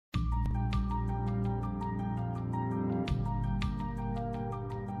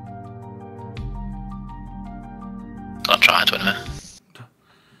trying to anyway.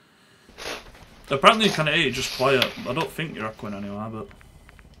 Apparently you can hear you just quiet. I don't think you're echoing anywhere, but...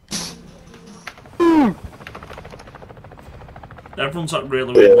 Everyone's at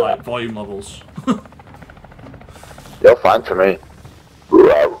really weird, like, volume levels. You're fine for me.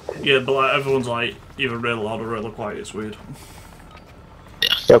 Yeah, but like, everyone's like, either really loud or really quiet, it's weird.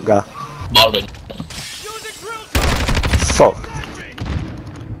 Yeah. Yep, go. Boring. Fuck.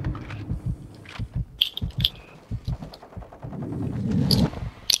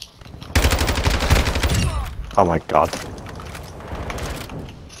 Oh my god.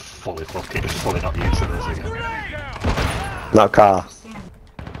 Fully not used to this again. Not a car.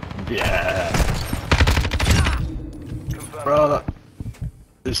 Yeah. Bro,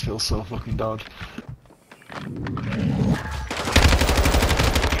 this feels so fucking dog.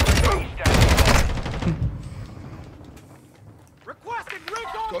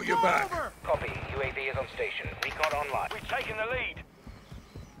 Got your back. Copy. UAV is on station. Recon online. We've taken the lead.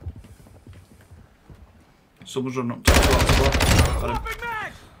 Someone's running up to the floor.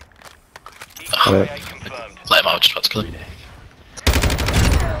 Confirmed. Let him out, just about to kill him.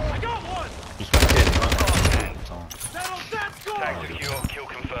 I got one. Tag secure. Kill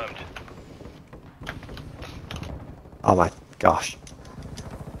confirmed. Oh my gosh.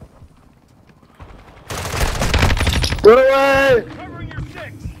 Run away! Covering your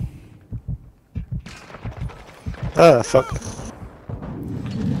six. Oh, fuck.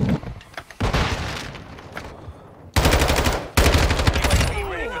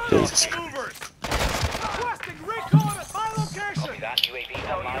 Jesus. Requesting recon at my location. Copy that. UAV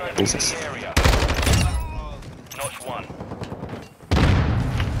online. Jesus. In the area. Notch 1.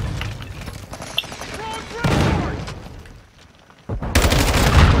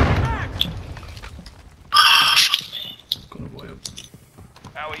 Gonna avoid him.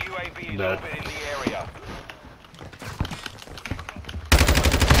 Our UAV is orbiting the area.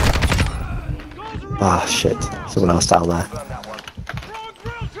 Ah, shit. Someone else down there. Confirm that one.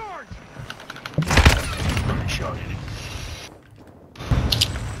 Shot.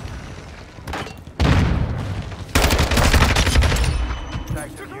 Tag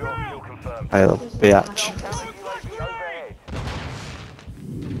secure. Kill confirmed. I'll biatch. UAV overhead.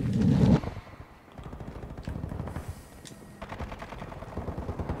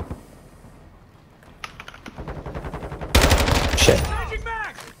 Shit.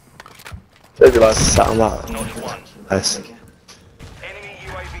 Save your life. Sat on that. Notch 1. Nice. Enemy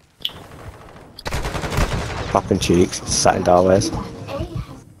UAV. Popping cheeks. Sat in doorways.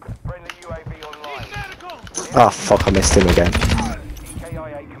 Friendly UAV online. Oh fuck, I missed him again.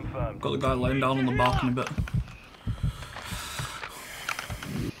 KIA confirmed. Got the guy laying down on the balcony bit.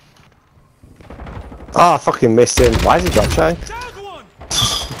 Oh, I fucking missed him. Why is he drop showing?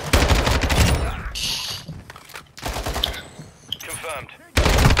 Confirmed.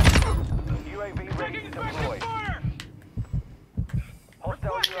 UAV ready to deploy.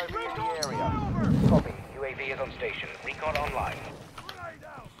 Hostile UAV in the area. Copy. UAV is on station. Recon online.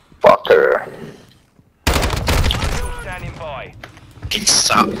 Fucker. Still standing by. Fucking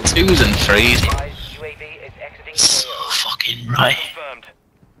sat 2s and 3s. UAV is exiting So the AO. fucking right. Confirmed.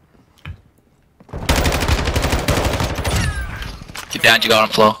 Get behind you, go on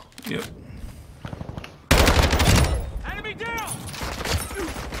the floor. Yep. Enemy down.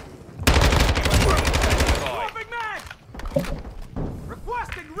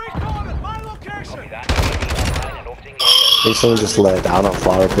 Requesting recon at my location. Copy that. UAV online and orbiting the AO. Did someone just lay down on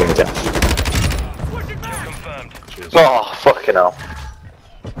floor up here, Josh? Confirmed. Oh, fucking hell.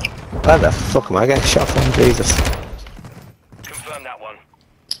 Where the fuck am I getting shot from? Jesus. Confirm that one.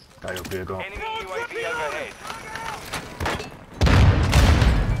 Guy up here, go. Enemy UAV overhead.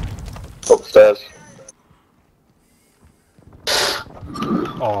 Upstairs.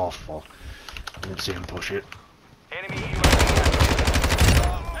 Oh fuck. I didn't see him push it. Enemy UAV.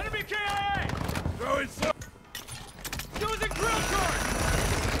 Enemy KIA. Throwing some. Using drill card.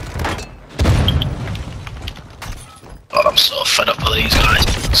 God, I'm so fed up with these guys.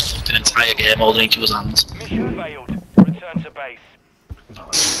 It's fucking entire game holding each other's hands. Mission failed. Return to base. No,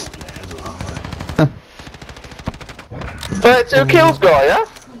 it's players, aren't 32 kills, guy, yeah?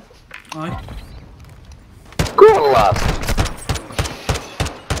 Aye. Go on, lad.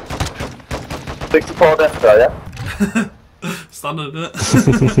 64 death, guy, yeah? Standard,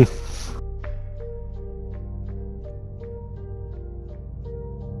 innit?